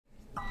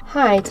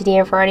Hi, today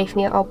I'm for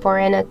new OPPO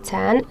Reno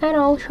 10 and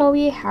I'll show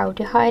you how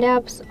to hide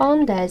apps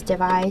on this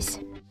device.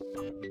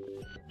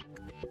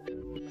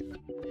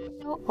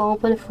 So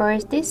open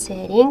first the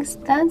settings,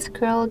 then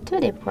scroll to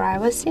the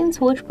privacy and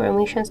switch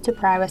permissions to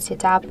privacy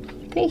tab.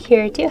 Click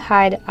here to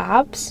hide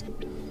apps.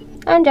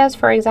 And just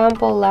for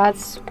example,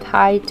 let's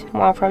hide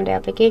one from the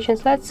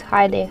applications. Let's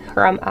hide the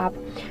Chrome app.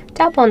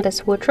 Tap on the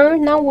switcher.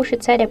 Now we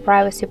should set a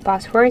privacy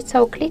password.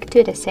 So click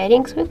to the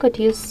settings. We could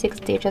use 6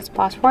 digits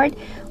password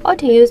or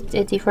to use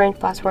a different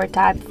password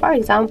type. For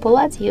example,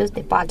 let's use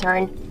the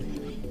pattern.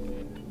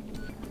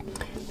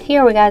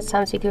 Here we got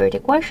some security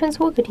questions.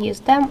 We could use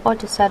them or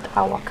to set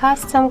our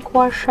custom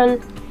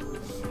question.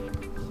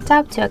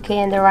 Tap to OK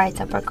in the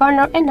right upper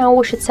corner, and now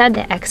we should set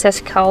the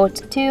access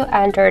code. To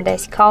enter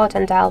this code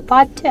and dial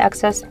pad to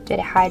access to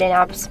the hidden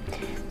apps.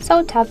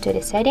 So tap to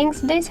the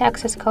settings. This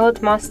access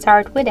code must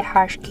start with the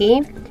hash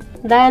key,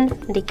 then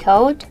the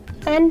code,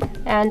 and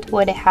end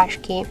with the hash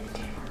key.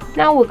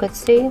 Now we could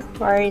see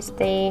where is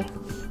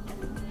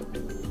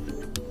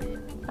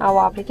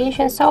our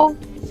application. So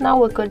now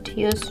we could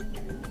use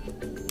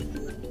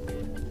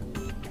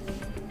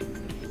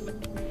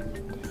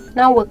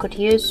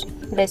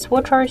the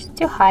switchers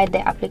to hide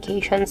the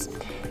applications.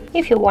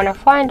 If you want to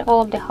find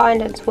all of the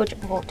hidden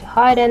switchable to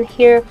hidden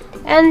here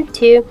and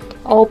to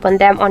open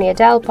them on your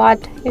dial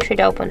pad, you should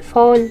open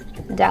phone,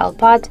 dial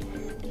pad,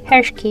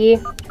 hash key,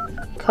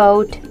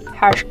 code,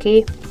 hash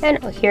key,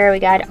 and here we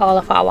got all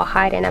of our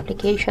hidden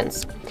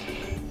applications.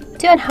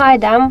 To unhide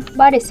them,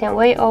 by the same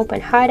way,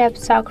 open hide app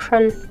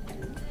section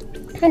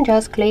and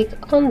just click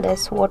on the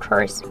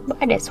switchers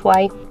by this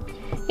way.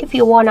 If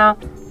you wanna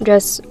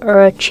just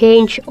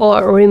change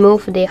or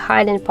remove the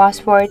hidden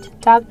password,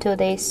 tap to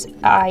this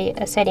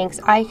settings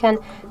icon,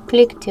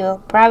 click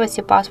to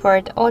privacy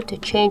password or to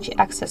change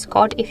access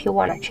code. If you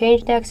want to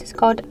change the access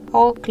code,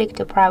 or click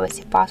to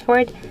privacy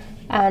password,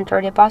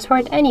 enter the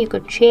password, and you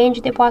could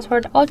change the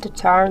password or to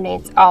turn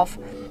it off.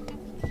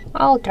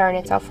 I'll turn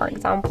it off, for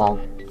example,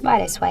 by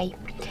this way.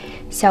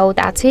 So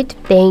that's it.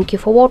 Thank you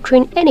for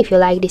watching, and if you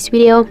like this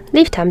video,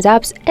 leave thumbs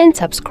up and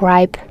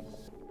subscribe.